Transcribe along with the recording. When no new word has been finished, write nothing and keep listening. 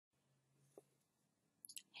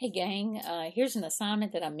Hey gang, here's an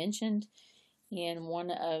assignment that I mentioned in one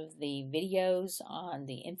of the videos on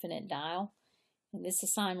the infinite dial. And this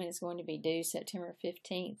assignment is going to be due September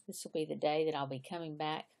 15th. This will be the day that I'll be coming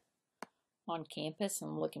back on campus.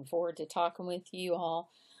 I'm looking forward to talking with you all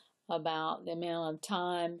about the amount of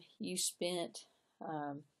time you spent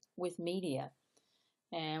with media.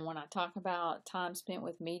 And when I talk about time spent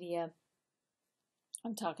with media,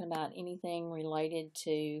 I'm talking about anything related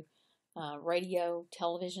to radio,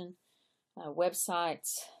 television,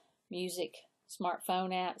 websites, music,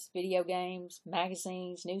 smartphone apps, video games,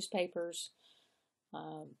 magazines, newspapers,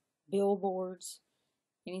 billboards,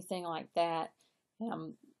 anything like that. And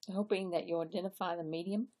I'm hoping that you'll identify the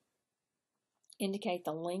medium, indicate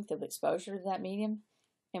the length of exposure to that medium,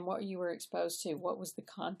 and what you were exposed to, what was the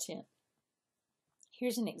content.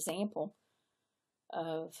 Here's an example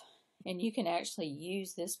of, and you can actually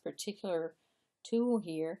use this particular tool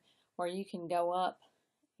here, or you can go up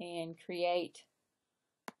and create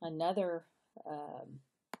another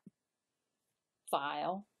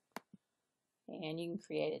file, and you can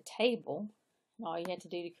create a table. And all you have to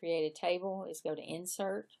do to create a table is go to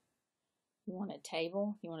Insert. You want a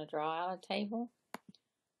table, you want to draw out a table.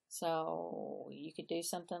 So you could do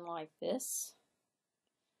something like this,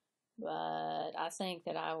 but I think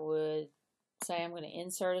that I would say I'm going to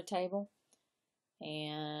insert a table,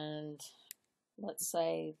 and let's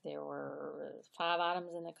say there were 5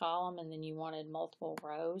 items in the column and then you wanted multiple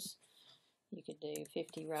rows. You could do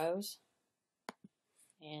 50 rows,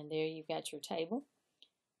 and there you've got your table,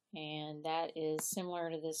 and that is similar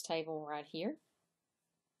to this table right here.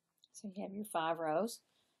 So you have your 5 rows,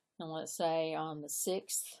 and let's say on the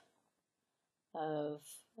 6th of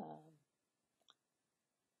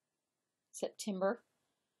September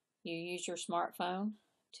you use your smartphone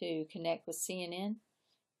to connect with CNN,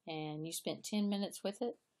 and you spent 10 minutes with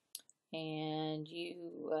it, and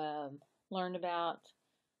you learned about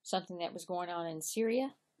something that was going on in Syria,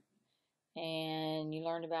 and you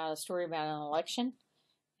learned about a story about an election,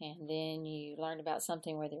 and then you learned about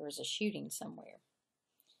something where there was a shooting somewhere.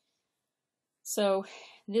 So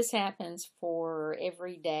this happens for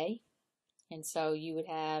every day, and so you would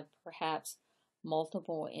have perhaps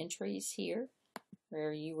multiple entries here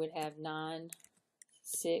where you would have 9,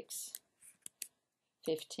 6,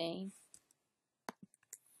 15.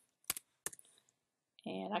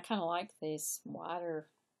 And I kind of like this wider,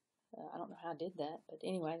 I don't know how I did that, but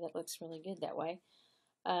anyway, that looks really good that way.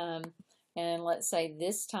 And let's say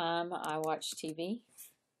this time I watched TV,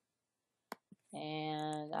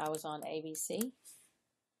 and I was on ABC,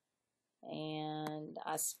 and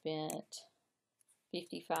I spent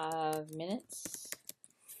 55 minutes,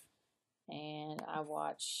 and I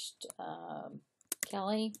watched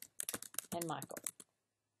Kelly and Michael.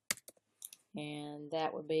 And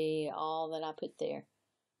that would be all that I put there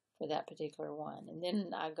for that particular one. And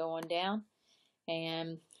then I go on down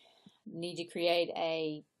and need to create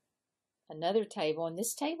another table. And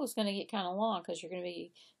this table is going to get kind of long because you're going to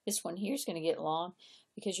be, this one here is going to get long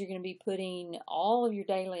because you're going to be putting all of your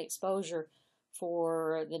daily exposure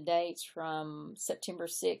for the dates from September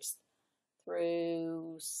 6th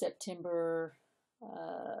through September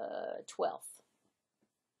 12th.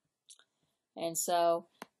 And so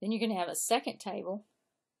then you're going to have a second table,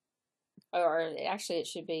 or actually it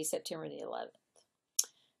should be September the 11th.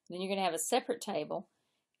 Then you're going to have a separate table,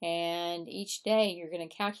 and each day you're going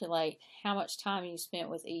to calculate how much time you spent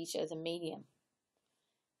with each of the medium.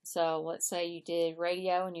 So let's say you did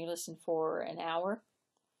radio and you listened for an hour,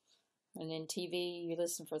 and then TV you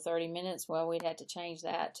listened for 30 minutes. Well, we'd have to change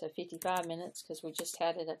that to 55 minutes because we just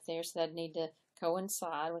had it up there, so that'd need to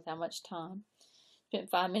coincide with how much time. Spent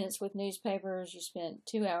 5 minutes with newspapers, you spent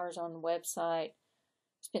 2 hours on the website,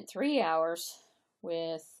 spent 3 hours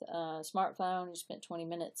with smartphone, you spent 20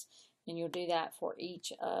 minutes, and you'll do that for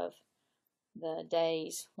each of the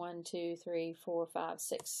days. 1, 2, 3, 4, 5,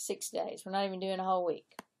 6 days. We're not even doing a whole week,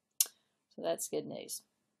 so that's good news.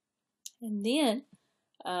 And then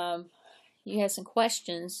you have some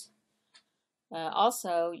questions.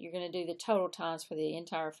 Also, you're going to do the total times for the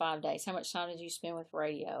entire 5 days. How much time did you spend with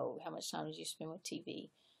radio? How much time did you spend with TV?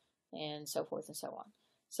 And so forth and so on.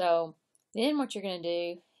 So then what you're going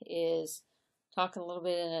to do is talk a little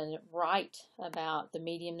bit and write about the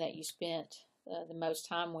medium that you spent the most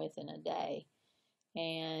time with in a day,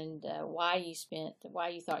 and why you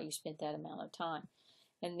thought you spent that amount of time.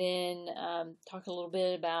 And then talk a little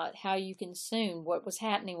bit about how you consumed, what was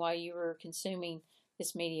happening while you were consuming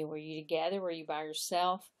this media. Were you together? Were you by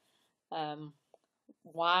yourself?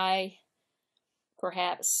 Why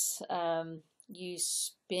perhaps you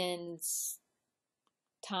spend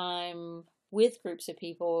time with groups of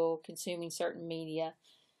people consuming certain media,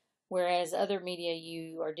 whereas other media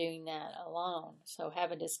you are doing that alone. So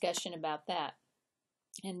have a discussion about that.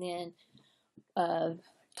 And then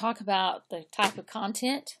talk about the type of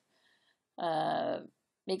content.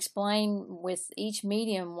 Explain with each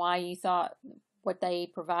medium why you thought what they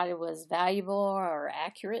provided was valuable or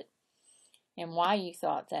accurate and why you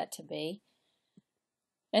thought that to be.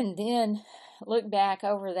 And then look back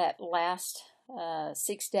over that last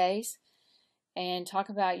 6 days and talk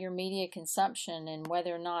about your media consumption and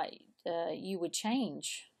whether or not you would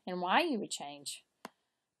change and why you would change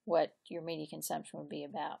what your media consumption would be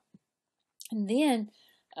about. And then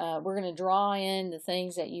we're going to draw in the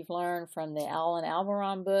things that you've learned from the Allen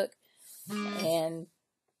Almiron book and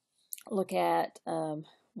look at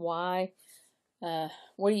why,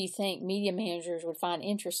 what do you think media managers would find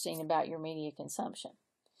interesting about your media consumption.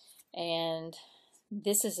 And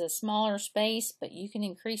this is a smaller space, but you can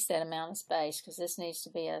increase that amount of space because this needs to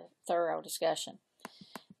be a thorough discussion.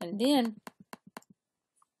 And then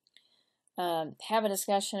have a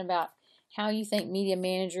discussion about how you think media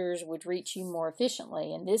managers would reach you more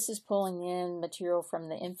efficiently. And this is pulling in material from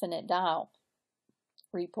the Infinite Dial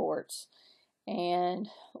reports and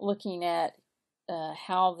looking at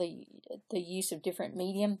how the use of different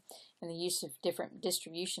medium and the use of different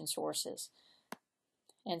distribution sources.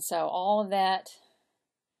 And so all of that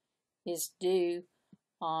is due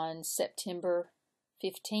on September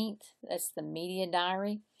 15th. That's the media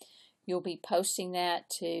diary. You'll be posting that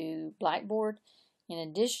to Blackboard. In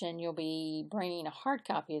addition, you'll be bringing a hard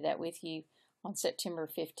copy of that with you on September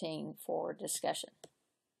 15th for discussion.